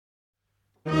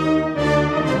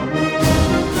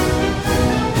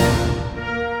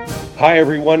Hi,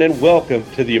 everyone, and welcome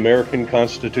to the American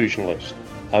Constitutionalist.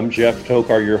 I'm Jeff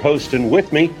Tokar, your host, and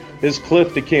with me is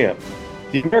Cliff DeCamp.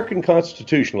 The American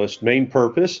Constitutionalist's main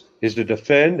purpose is to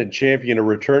defend and champion a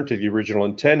return to the original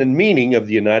intent and meaning of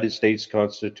the United States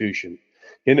Constitution.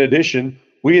 In addition,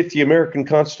 we at the American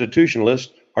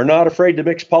Constitutionalist are not afraid to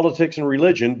mix politics and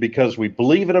religion because we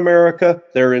believe in America,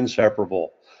 they're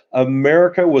inseparable.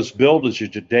 America was built as a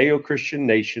Judeo-Christian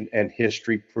nation, and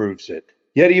history proves it.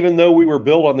 Yet, even though we were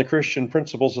built on the Christian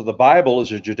principles of the Bible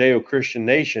as a Judeo-Christian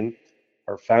nation,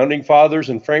 our founding fathers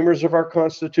and framers of our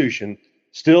Constitution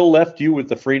still left you with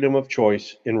the freedom of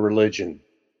choice in religion.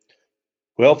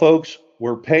 Well, folks,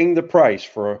 we're paying the price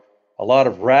for a lot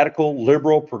of radical,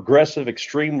 liberal, progressive,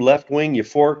 extreme left-wing,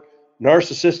 euphoric,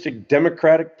 narcissistic,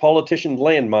 democratic politician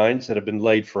landmines that have been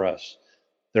laid for us.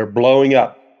 They're blowing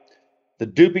up. The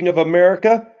duping of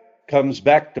America comes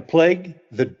back to plague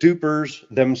the dupers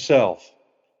themselves.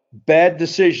 Bad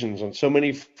decisions on so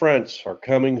many fronts are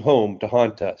coming home to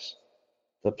haunt us.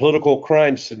 The political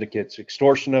crime syndicates,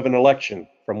 extortion of an election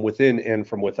from within and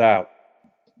from without.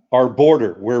 Our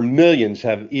border, where millions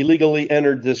have illegally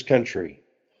entered this country.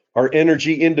 Our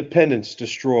energy independence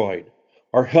destroyed.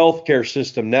 Our healthcare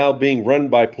system now being run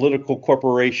by political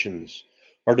corporations.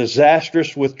 Our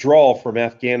disastrous withdrawal from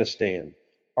Afghanistan.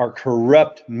 Our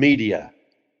corrupt media.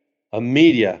 A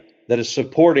media that is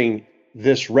supporting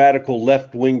this radical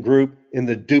left-wing group in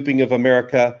the duping of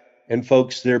America, and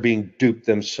folks, they're being duped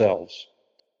themselves.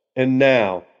 And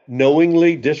now,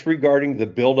 knowingly disregarding the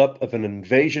buildup of an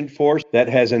invasion force that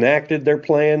has enacted their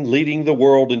plan, leading the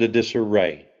world into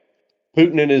disarray.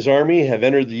 Putin and his army have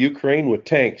entered the Ukraine with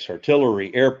tanks,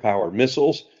 artillery, air power,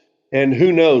 missiles, and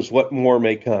who knows what more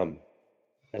may come.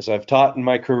 As I've taught in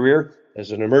my career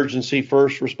as an emergency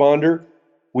first responder,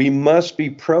 we must be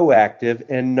proactive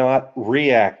and not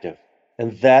reactive.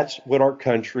 And that's what our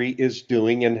country is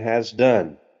doing and has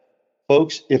done.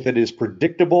 Folks, if it is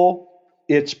predictable,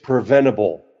 it's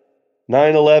preventable.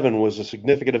 9/11 was a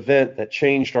significant event that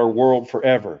changed our world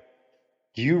forever.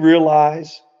 Do you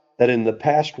realize that in the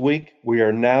past week, we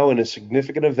are now in a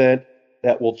significant event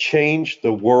that will change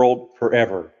the world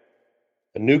forever?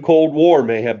 A new Cold War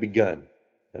may have begun,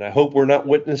 and I hope we're not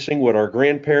witnessing what our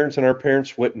grandparents and our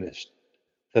parents witnessed,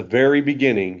 the very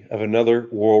beginning of another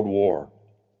world war.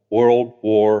 World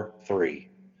War III.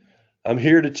 I'm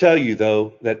here to tell you,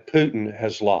 though, that Putin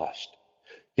has lost.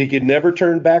 He could never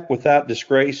turn back without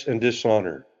disgrace and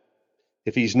dishonor.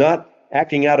 If he's not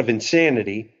acting out of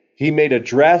insanity, he made a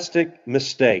drastic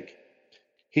mistake.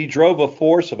 He drove a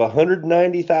force of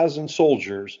 190,000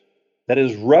 soldiers, that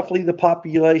is roughly the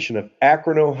population of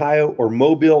Akron, Ohio, or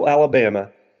Mobile, Alabama,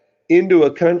 into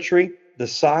a country the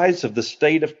size of the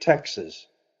state of Texas.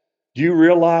 Do you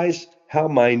realize how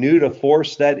minute a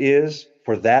force that is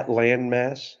for that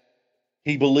landmass?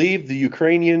 He believed the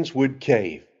Ukrainians would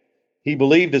cave. He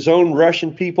believed his own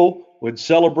Russian people would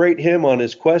celebrate him on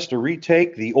his quest to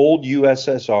retake the old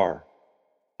USSR.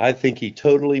 I think he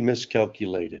totally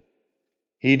miscalculated.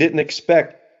 He didn't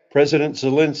expect President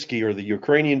Zelensky or the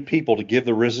Ukrainian people to give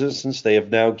the resistance they have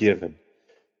now given.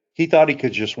 He thought he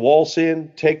could just waltz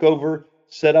in, take over,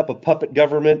 set up a puppet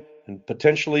government, and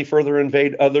potentially further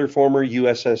invade other former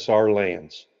USSR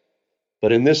lands.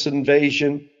 But in this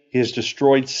invasion, he has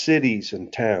destroyed cities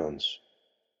and towns.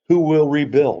 Who will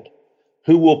rebuild?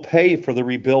 Who will pay for the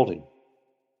rebuilding?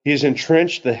 He has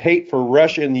entrenched the hate for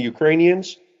Russia and the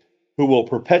Ukrainians, who will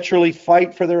perpetually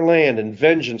fight for their land and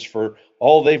vengeance for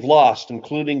all they've lost,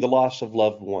 including the loss of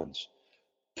loved ones.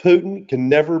 Putin can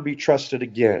never be trusted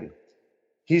again.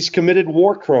 He's committed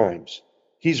war crimes.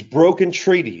 He's broken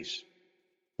treaties.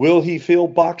 Will he feel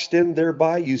boxed in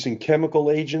thereby using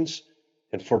chemical agents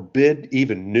and forbid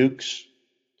even nukes?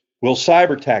 Will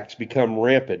cyber attacks become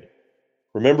rampant?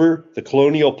 Remember the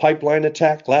colonial pipeline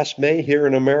attack last May here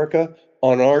in America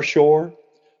on our shore?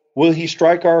 Will he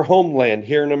strike our homeland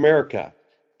here in America?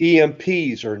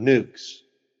 EMPs or nukes?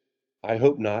 I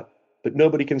hope not, but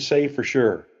nobody can say for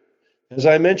sure. As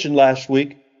I mentioned last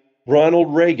week,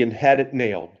 Ronald Reagan had it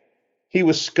nailed. He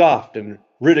was scoffed and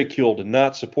ridiculed and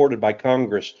not supported by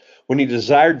Congress when he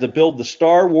desired to build the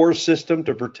Star Wars system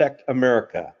to protect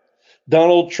America.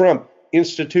 Donald Trump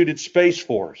instituted Space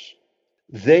Force.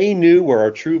 They knew where our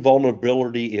true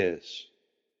vulnerability is.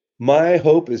 My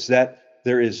hope is that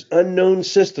there is unknown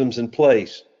systems in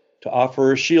place to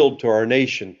offer a shield to our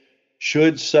nation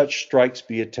should such strikes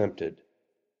be attempted.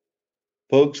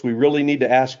 Folks, we really need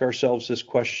to ask ourselves this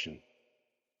question.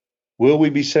 Will we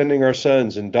be sending our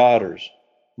sons and daughters,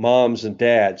 moms and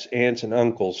dads, aunts and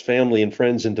uncles, family and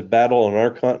friends into battle on our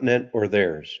continent or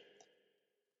theirs?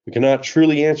 We cannot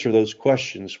truly answer those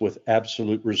questions with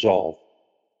absolute resolve.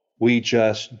 We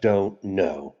just don't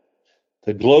know.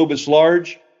 The globe is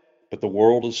large, but the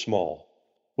world is small.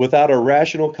 Without a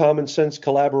rational common sense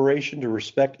collaboration to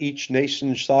respect each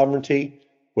nation's sovereignty,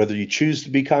 whether you choose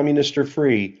to be communist or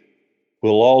free,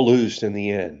 we'll all lose in the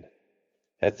end.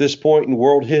 At this point in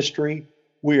world history,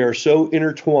 we are so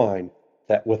intertwined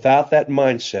that without that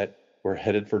mindset, we're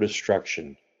headed for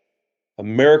destruction.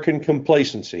 American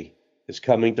complacency is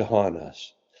coming to haunt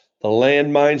us. The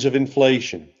landmines of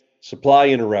inflation, supply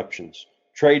interruptions,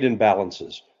 trade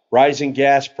imbalances, rising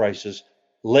gas prices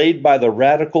laid by the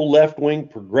radical left-wing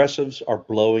progressives are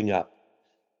blowing up.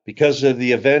 Because of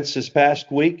the events this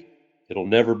past week, it'll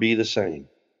never be the same.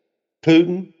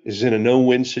 Putin is in a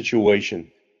no-win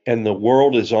situation, and the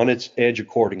world is on its edge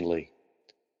accordingly.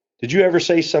 Did you ever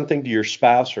say something to your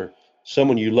spouse or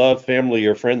someone you love, family,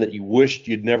 or friend that you wished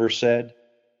you'd never said?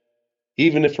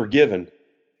 Even if forgiven,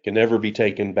 it can never be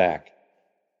taken back.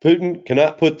 Putin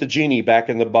cannot put the genie back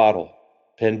in the bottle.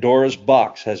 Pandora's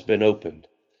box has been opened.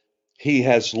 He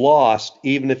has lost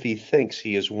even if he thinks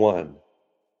he has won.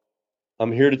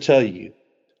 I'm here to tell you,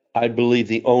 I believe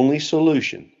the only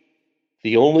solution,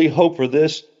 the only hope for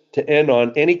this to end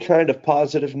on any kind of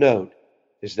positive note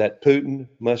is that Putin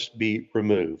must be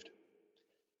removed.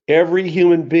 Every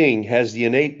human being has the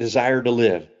innate desire to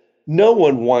live. No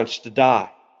one wants to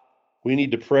die. We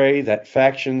need to pray that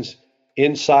factions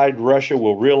inside Russia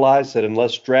will realize that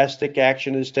unless drastic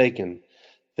action is taken,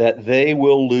 that they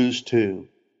will lose too.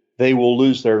 They will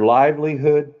lose their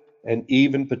livelihood and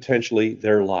even potentially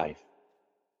their life.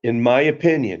 In my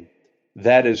opinion,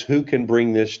 that is who can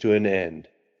bring this to an end.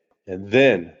 And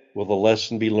then will the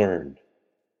lesson be learned.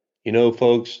 You know,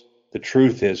 folks, the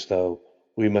truth is, though,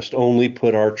 we must only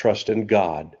put our trust in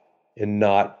God and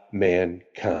not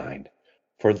mankind.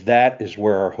 For that is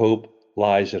where our hope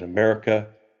lies in America,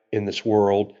 in this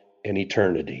world, and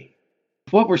eternity.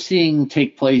 What we're seeing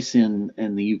take place in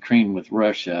the Ukraine with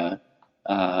Russia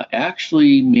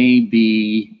actually may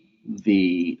be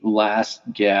the last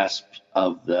gasp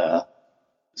of the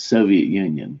Soviet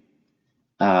Union.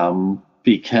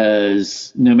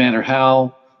 Because no matter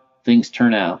how things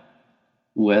turn out,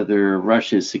 whether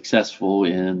Russia is successful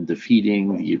in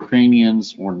defeating the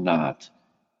Ukrainians or not,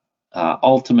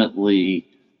 ultimately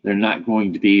they're not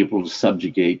going to be able to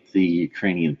subjugate the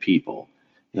Ukrainian people.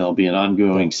 There'll be an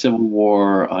ongoing civil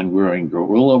war, ongoing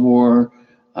guerrilla war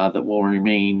that will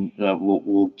remain,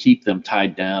 will keep them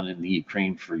tied down in the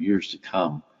Ukraine for years to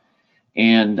come.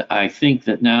 And I think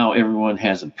that now everyone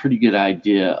has a pretty good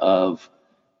idea of,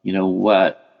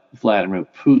 what Vladimir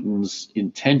Putin's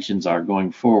intentions are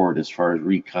going forward as far as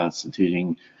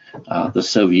reconstituting the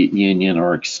Soviet Union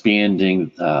or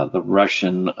expanding the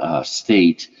Russian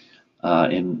state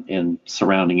and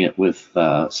surrounding it with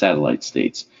satellite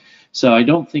states. So I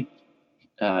don't think,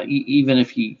 even if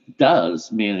he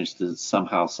does manage to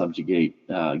somehow subjugate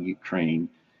Ukraine,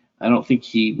 I don't think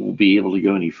he will be able to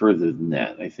go any further than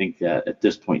that. I think that at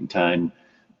this point in time,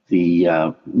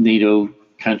 the NATO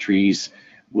countries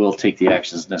will take the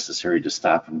actions necessary to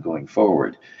stop him going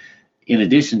forward. In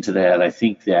addition to that, I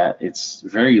think that it's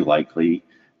very likely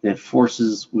that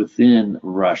forces within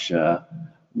Russia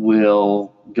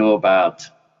will go about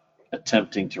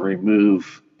attempting to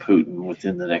remove Putin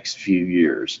within the next few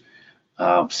years.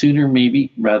 Sooner,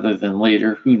 maybe, rather than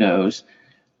later, who knows?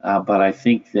 But I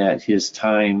think that his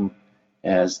time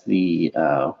as the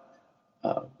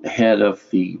head of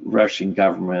the Russian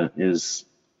government is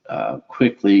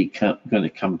quickly going to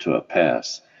come to a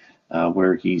pass,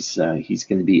 where he's going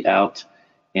to be out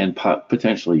and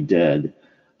potentially dead.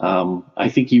 I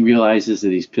think he realizes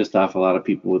that he's pissed off a lot of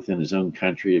people within his own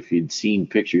country. If you'd seen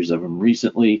pictures of him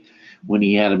recently, when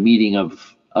he had a meeting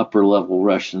of upper-level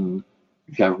Russian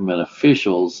government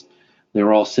officials, they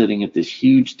were all sitting at this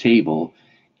huge table,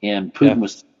 and Putin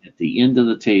was at the end of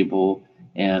the table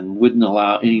and wouldn't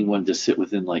allow anyone to sit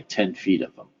within like 10 feet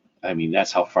of him. I mean,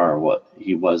 that's how far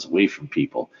he was away from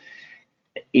people.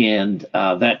 And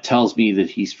that tells me that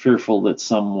he's fearful that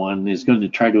someone is going to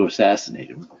try to assassinate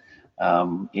him.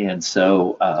 And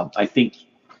so I think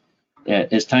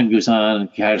as time goes on,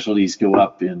 casualties go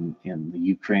up in the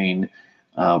Ukraine,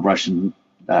 Russian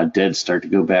dead start to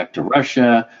go back to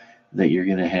Russia, that you're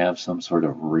going to have some sort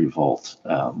of revolt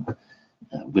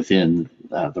within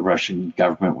the Russian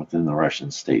government, within the Russian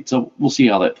state. So we'll see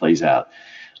how that plays out.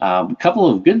 A couple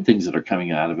of good things that are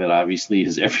coming out of it, obviously,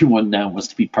 is everyone now wants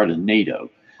to be part of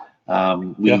NATO.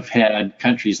 We've had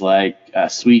countries like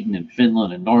Sweden and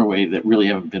Finland and Norway that really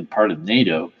haven't been part of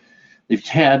NATO. They've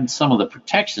had some of the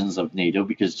protections of NATO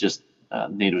because just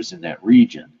NATO's in that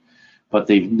region, but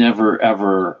they've never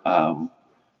ever,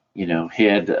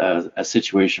 had a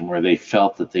situation where they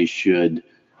felt that they should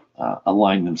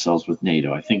align themselves with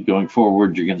NATO. I think going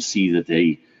forward, you're going to see that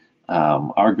they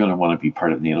are going to want to be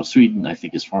part of NATO. Sweden, I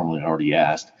think, is formally already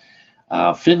asked.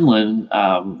 Finland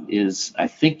I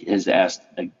think, is asked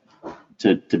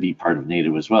to be part of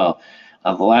NATO as well.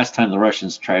 The last time the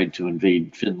Russians tried to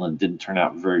invade Finland didn't turn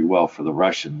out very well for the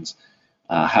Russians.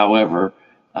 However,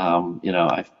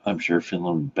 I'm sure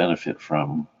Finland would benefit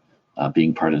from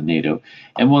being part of NATO.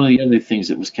 And one of the other things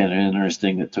that was kind of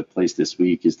interesting that took place this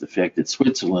week is the fact that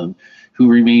Switzerland, who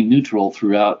remained neutral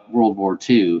throughout World War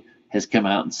II, has come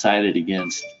out and sided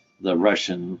against the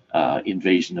Russian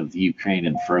invasion of the Ukraine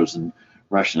and frozen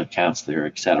Russian accounts there,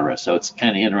 et cetera. So it's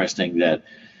kind of interesting that,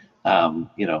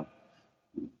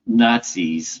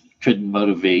 Nazis couldn't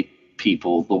motivate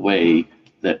people the way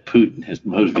that Putin has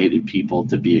motivated people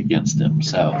to be against him.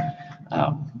 So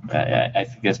I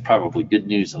think that's probably good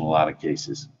news in a lot of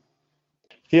cases.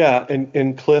 Yeah,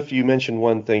 and Cliff, you mentioned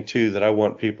one thing too that I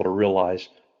want people to realize.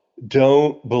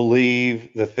 Don't believe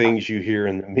the things you hear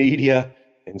in the media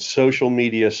and social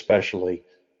media especially.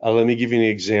 Let me give you an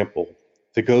example.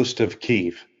 The Ghost of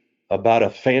Kiev, about a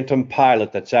phantom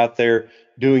pilot that's out there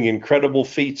doing incredible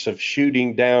feats of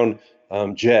shooting down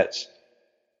jets.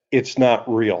 It's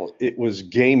not real. It was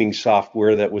gaming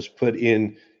software that was put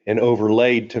in and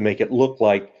overlaid to make it look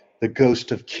like the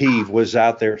Ghost of Kiev was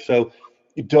out there. So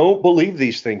don't believe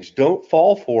these things. Don't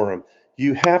fall for them.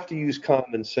 You have to use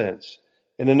common sense.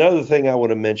 And another thing I want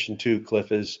to mention too,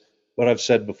 Cliff, is what I've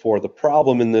said before. The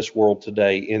problem in this world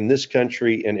today, in this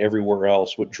country and everywhere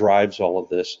else, what drives all of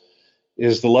this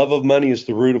is the love of money is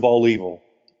the root of all evil.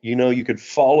 You could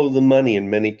follow the money in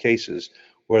many cases,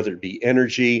 whether it be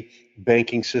energy,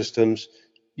 banking systems.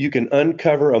 You can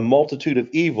uncover a multitude of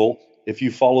evil if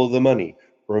you follow the money.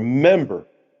 Remember,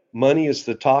 money is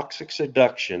the toxic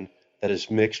seduction that is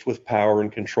mixed with power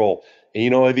and control.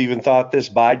 And I've even thought this: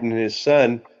 Biden and his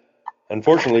son,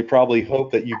 unfortunately, probably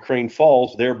hope that Ukraine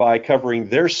falls, thereby covering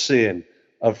their sin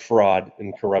of fraud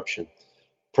and corruption.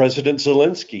 President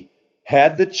Zelensky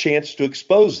had the chance to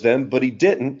expose them, but he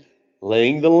didn't,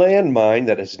 laying the landmine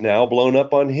that has now blown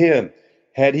up on him.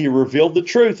 Had he revealed the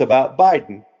truth about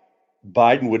Biden,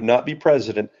 Biden would not be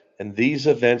president, and these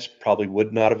events probably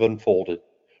would not have unfolded.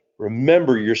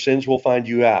 Remember, your sins will find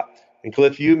you out. And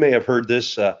Cliff, you may have heard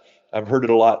this. I've heard it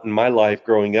a lot in my life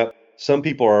growing up. Some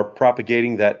people are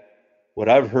propagating that, what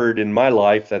I've heard in my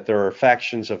life, that there are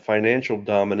factions of financial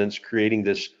dominance creating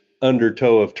this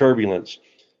undertow of turbulence.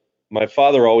 My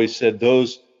father always said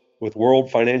those with world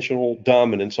financial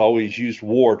dominance always used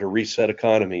war to reset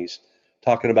economies,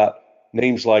 talking about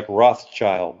names like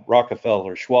Rothschild,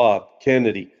 Rockefeller, Schwab,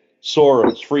 Kennedy,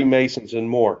 Soros, Freemasons, and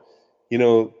more.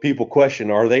 People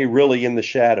question, are they really in the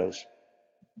shadows?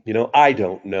 I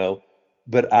don't know,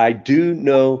 but I do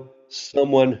know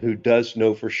someone who does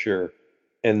know for sure,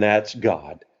 and that's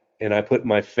God. And I put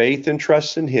my faith and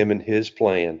trust in him and his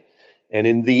plan. And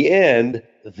in the end,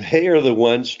 they are the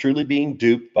ones truly being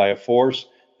duped by a force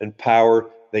and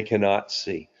power they cannot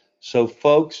see. So,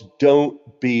 folks, don't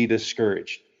be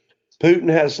discouraged. Putin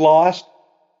has lost.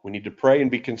 We need to pray and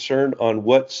be concerned on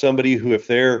what somebody who, if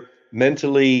they're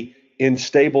mentally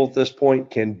unstable at this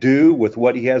point, can do with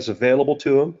what he has available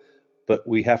to him. But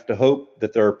we have to hope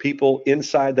that there are people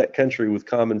inside that country with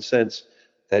common sense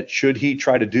that should he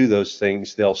try to do those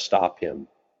things, they'll stop him.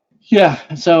 Yeah,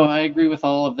 so I agree with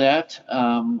all of that.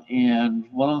 And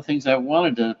one of the things I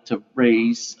wanted to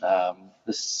raise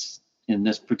in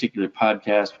this particular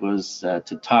podcast was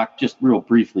to talk just real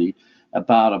briefly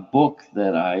about a book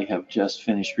that I have just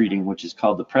finished reading, which is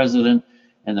called The President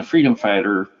and the Freedom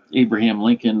Fighter, Abraham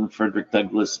Lincoln, Frederick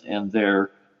Douglass, and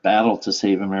Their Battle to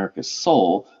Save America's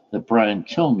Soul, that Brian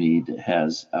Kilmeade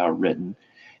has written.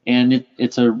 And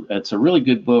it's a really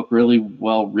good book, really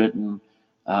well written.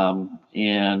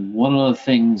 And one of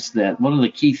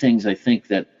the key things I think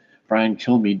that Brian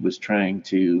Kilmeade was trying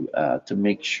to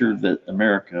make sure that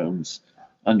Americans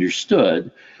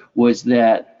understood was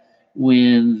that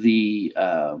when the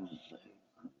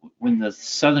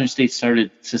southern states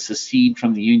started to secede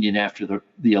from the Union after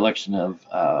the election of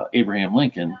Abraham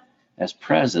Lincoln as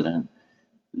president,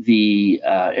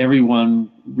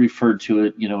 everyone referred to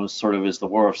it, sort of as the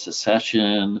War of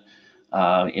Secession,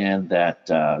 and that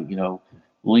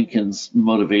Lincoln's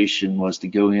motivation was to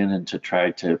go in and to try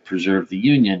to preserve the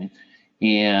Union.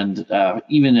 And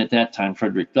even at that time,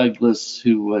 Frederick Douglass,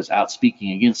 who was out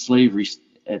speaking against slavery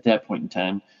at that point in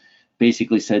time,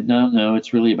 basically said, no,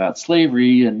 it's really about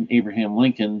slavery. And Abraham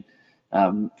Lincoln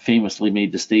famously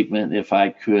made the statement, if I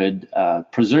could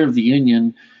preserve the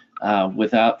Union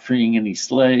without freeing any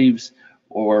slaves,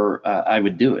 I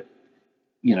would do it.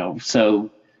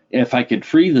 So if I could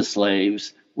free the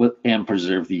slaves, and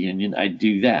preserve the Union, I'd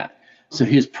do that. So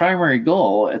his primary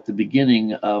goal at the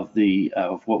beginning of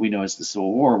what we know as the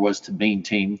Civil War was to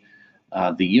maintain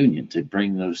the Union, to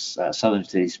bring those southern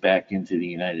states back into the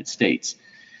United States.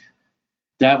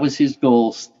 That was his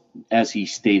goal as he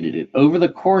stated it. Over the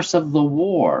course of the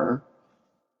war,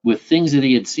 with things that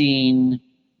he had seen,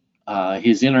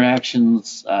 his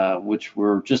interactions, which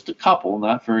were just a couple,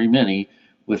 not very many,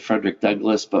 with Frederick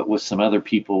Douglass, but with some other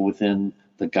people within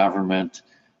the government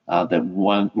that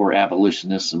were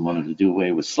abolitionists and wanted to do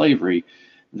away with slavery,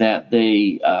 that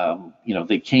they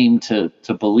came to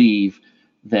believe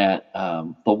that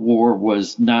the war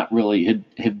was not really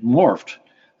had morphed.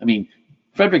 I mean,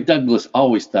 Frederick Douglass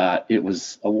always thought it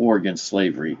was a war against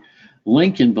slavery.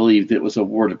 Lincoln believed it was a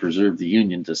war to preserve the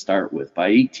Union to start with. By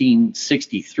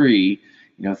 1863,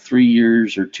 3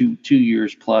 years or two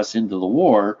years plus into the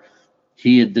war,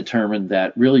 he had determined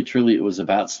that really, truly it was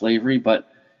about slavery,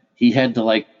 but he had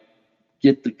to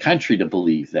get the country to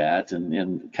believe that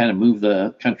and kind of move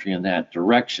the country in that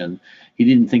direction. He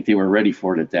didn't think they were ready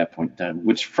for it at that point in time,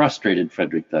 which frustrated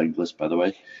Frederick Douglass, by the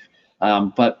way.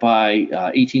 But by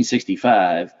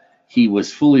 1865, he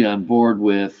was fully on board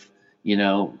with,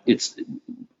 it's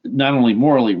not only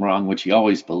morally wrong, which he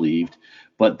always believed,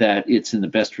 but that it's in the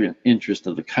best interest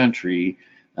of the country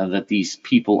that these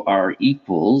people are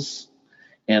equals,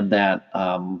 and that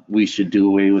we should do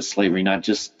away with slavery, not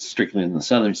just strictly in the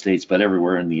southern states, but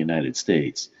everywhere in the United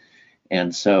States.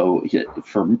 And so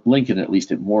for Lincoln, at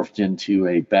least, it morphed into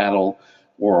a battle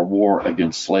or a war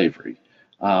against slavery.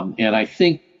 And I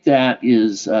think that's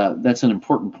an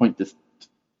important point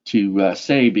to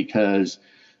say, because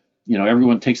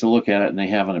everyone takes a look at it and they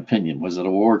have an opinion. Was it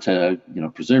a war to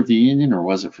preserve the Union, or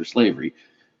was it for slavery?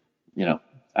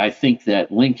 I think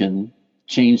that Lincoln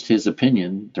changed his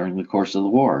opinion during the course of the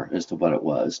war as to what it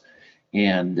was,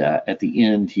 and at the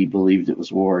end he believed it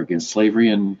was war against slavery,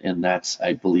 and that's,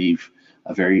 I believe,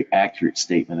 a very accurate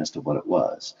statement as to what it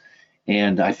was.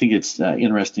 And I think it's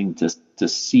interesting to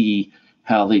see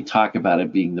how they talk about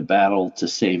it being the battle to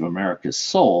save America's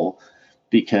soul,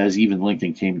 because even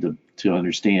Lincoln came to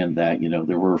understand that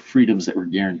there were freedoms that were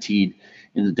guaranteed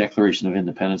in the Declaration of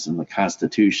Independence and the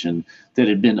Constitution that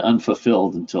had been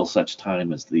unfulfilled until such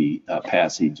time as the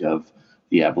passage of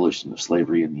the abolition of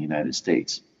slavery in the United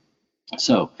States.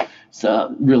 So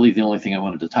really the only thing I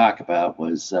wanted to talk about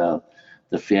was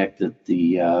the fact that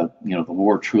the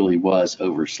war truly was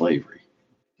over slavery.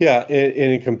 Yeah, and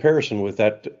in comparison with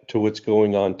that to what's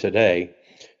going on today,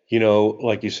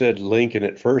 like you said, Lincoln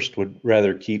at first would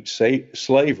rather keep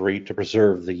slavery to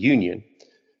preserve the Union.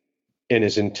 And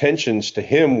his intentions to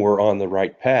him were on the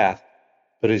right path.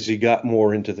 But as he got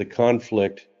more into the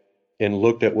conflict and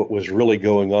looked at what was really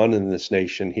going on in this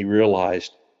nation, he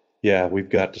realized, yeah, we've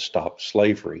got to stop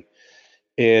slavery.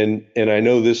 And I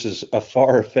know this is a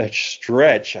far-fetched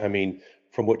stretch,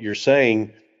 from what you're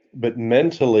saying, but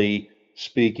mentally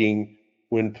speaking,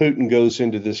 when Putin goes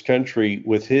into this country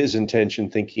with his intention,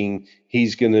 thinking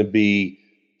he's going to be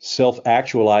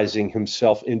self-actualizing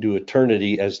himself into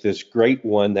eternity as this great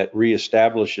one that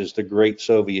reestablishes the great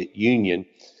Soviet Union,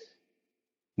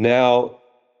 now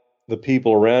the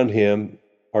people around him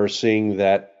are seeing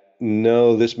that,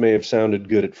 no, this may have sounded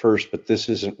good at first, but this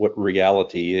isn't what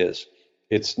reality is.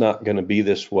 It's not going to be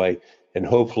this way. And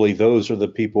hopefully those are the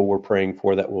people we're praying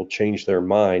for that will change their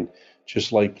mind,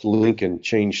 just like Lincoln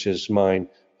changed his mind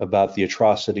about the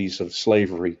atrocities of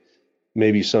slavery.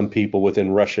 Maybe some people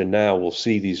within Russia now will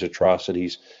see these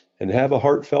atrocities and have a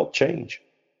heartfelt change.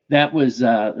 That's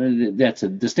a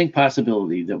distinct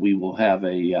possibility that we will have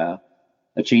a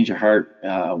change of heart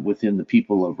within the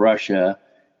people of Russia,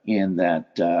 and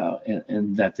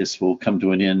that this will come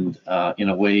to an end in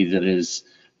a way that is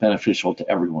beneficial to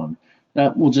everyone.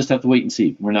 We'll just have to wait and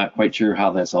see. We're not quite sure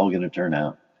how that's all going to turn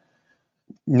out.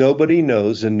 Nobody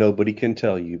knows, and nobody can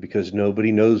tell you, because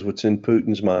nobody knows what's in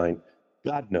Putin's mind.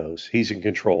 God knows. He's in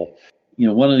control.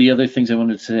 One of the other things I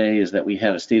wanted to say is that we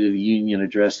had a State of the Union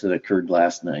address that occurred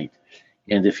last night.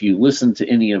 And if you listen to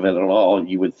any of it at all,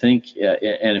 you would think,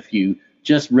 and if you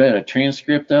just read a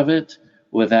transcript of it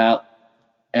without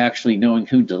actually knowing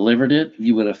who delivered it,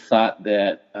 you would have thought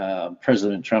that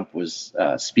President Trump was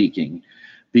speaking,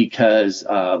 because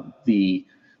the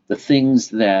things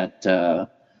that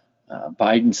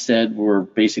Biden said were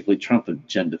basically Trump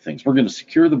agenda things. We're going to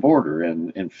secure the border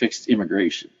and fix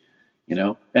immigration.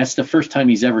 That's the first time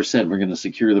he's ever said we're going to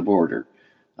secure the border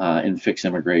and fix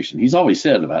immigration. He's always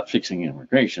said about fixing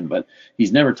immigration, but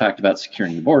he's never talked about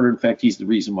securing the border. In fact, he's the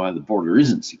reason why the border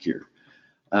isn't secure.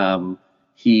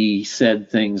 He said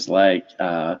things like,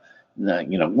 we're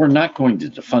not going to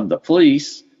defund the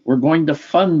police. We're going to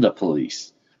fund the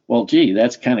police. well, gee,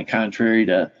 that's kind of contrary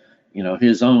to,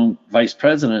 his own vice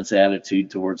president's attitude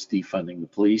towards defunding the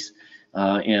police,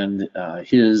 and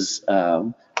his,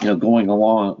 going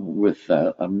along with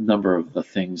a number of the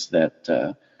things that,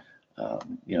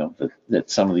 that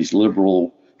some of these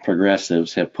liberal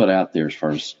progressives have put out there as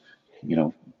far as,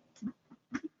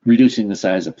 reducing the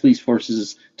size of police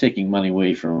forces, taking money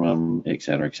away from them, et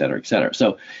cetera, et cetera, et cetera.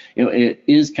 So it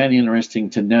is kind of interesting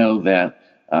to know that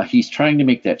he's trying to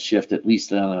make that shift, at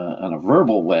least on a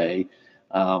verbal way,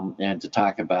 and to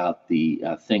talk about the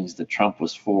things that Trump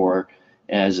was for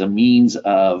as a means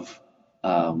of,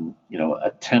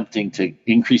 attempting to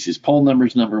increase his poll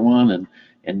numbers, number one,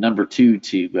 and number two,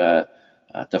 to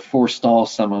forestall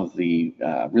some of the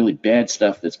really bad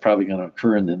stuff that's probably going to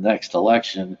occur in the next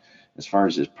election as far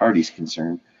as his party's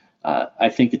concerned. I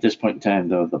think at this point in time,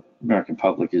 though, the American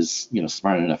public is,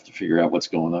 smart enough to figure out what's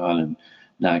going on and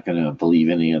not going to believe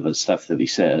any of the stuff that he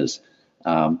says,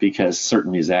 because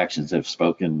certainly his actions have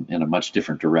spoken in a much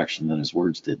different direction than his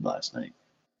words did last night.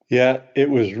 Yeah, it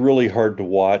was really hard to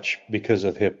watch because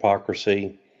of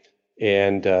hypocrisy,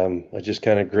 and I just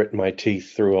kind of grit my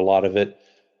teeth through a lot of it.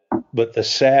 But the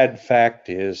sad fact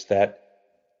is that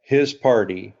his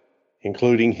party,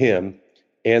 including him,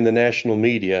 and the national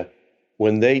media,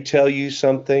 when they tell you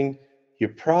something, you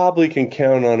probably can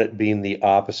count on it being the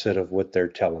opposite of what they're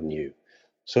telling you.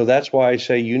 So that's why I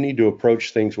say you need to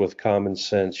approach things with common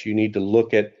sense. You need to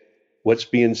look at what's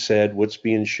being said, what's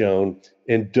being shown,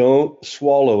 and don't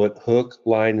swallow it hook,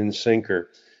 line, and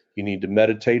sinker. You need to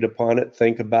meditate upon it,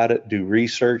 think about it, do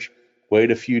research,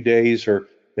 wait a few days or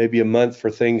maybe a month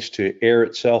for things to air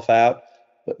itself out.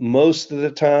 But most of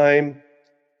the time,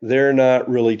 they're not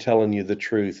really telling you the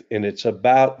truth. And it's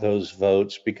about those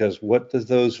votes, because what does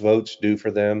those votes do for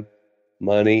them?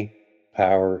 Money,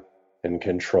 power, and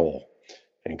control.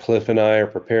 And Cliff and I are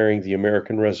preparing the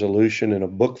American Resolution in a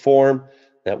book form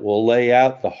that will lay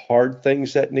out the hard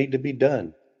things that need to be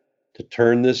done to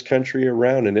turn this country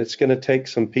around. And it's going to take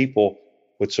some people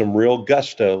with some real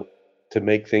gusto to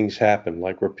make things happen,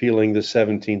 like repealing the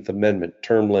 17th Amendment,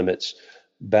 term limits,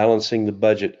 balancing the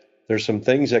budget. There's some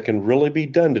things that can really be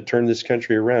done to turn this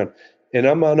country around. And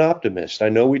I'm an optimist. I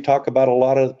know we talk about a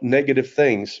lot of negative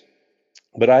things,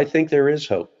 but I think there is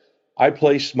hope. I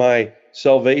place my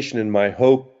salvation and my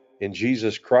hope in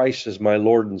Jesus Christ as my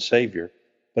Lord and Savior.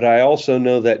 But I also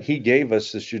know that He gave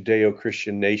us this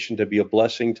Judeo-Christian nation to be a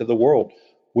blessing to the world.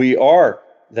 We are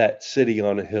that city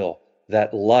on a hill,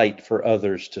 that light for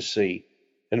others to see.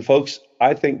 And folks,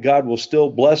 I think God will still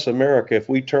bless America if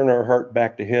we turn our heart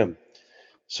back to Him.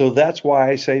 So that's why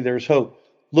I say there's hope.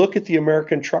 Look at the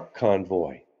American truck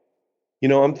convoy.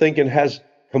 I'm thinking, has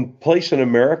complacent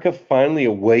America finally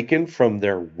awakened from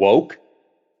their woke?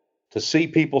 To see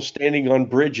people standing on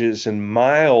bridges and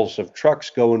miles of trucks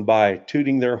going by,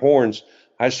 tooting their horns.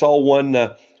 I saw one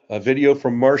a video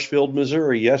from Marshfield,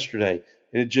 Missouri yesterday,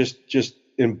 and it just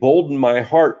emboldened my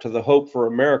heart to the hope for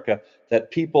America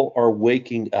that people are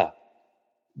waking up.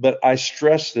 But I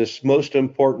stress this, most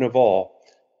important of all,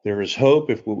 there is hope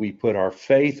if we put our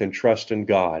faith and trust in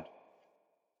God.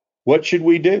 What should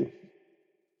we do?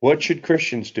 What should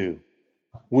Christians do?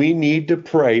 We need to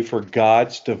pray for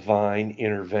God's divine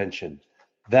intervention.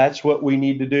 That's what we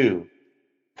need to do.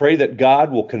 Pray that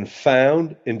God will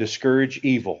confound and discourage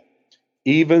evil,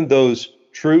 even those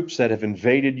troops that have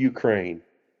invaded Ukraine.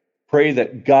 Pray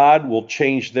that God will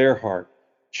change their heart,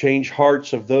 change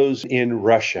hearts of those in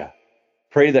Russia.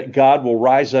 Pray that God will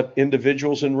rise up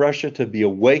individuals in Russia to be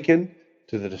awakened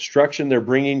to the destruction they're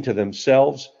bringing to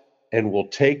themselves and will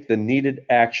take the needed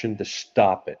action to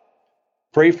stop it.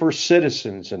 Pray for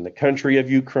citizens in the country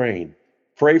of Ukraine.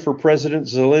 Pray for President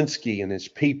Zelensky and his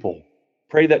people.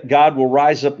 Pray that God will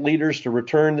rise up leaders to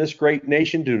return this great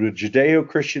nation to the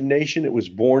Judeo-Christian nation it was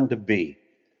born to be.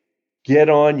 Get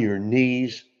on your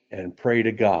knees and pray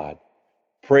to God.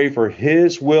 Pray for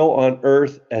His will on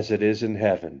earth as it is in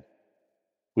heaven.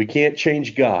 We can't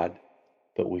change God,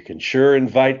 but we can sure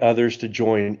invite others to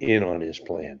join in on His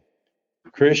plan.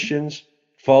 Christians,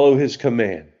 follow His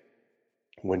command.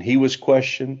 When He was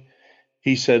questioned,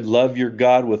 He said, love your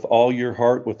God with all your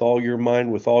heart, with all your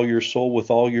mind, with all your soul,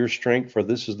 with all your strength, for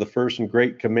this is the first and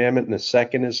great commandment, and the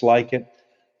second is like it,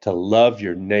 to love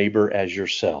your neighbor as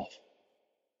yourself.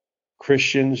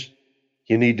 Christians,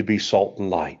 you need to be salt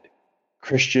and light.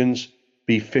 Christians,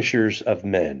 be fishers of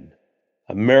men.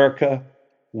 America,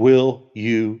 will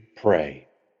you pray?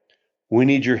 We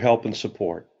need your help and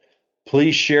support.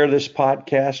 Please share this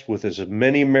podcast with as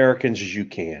many Americans as you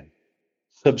can.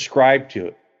 Subscribe to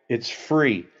it. It's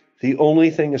free. The only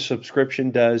thing a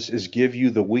subscription does is give you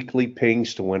the weekly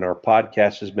pings to when our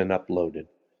podcast has been uploaded.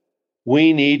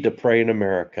 We need to pray in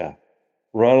America.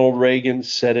 Ronald Reagan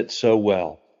said it so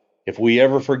well. If we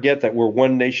ever forget that we're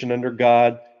one nation under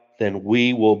God, then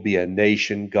we will be a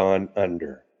nation gone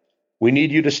under. We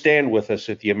need you to stand with us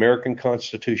at the American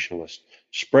Constitutionalist,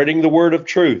 spreading the word of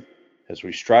truth as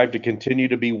we strive to continue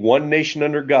to be one nation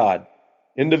under God,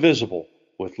 indivisible,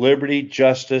 with liberty,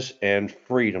 justice, and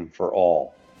freedom for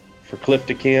all. For Cliff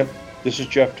DeCamp, this is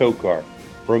Jeff Tokar,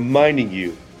 reminding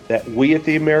you that we at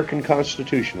the American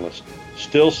Constitutionalist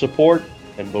still support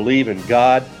and believe in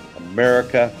God,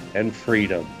 America, and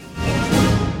freedom.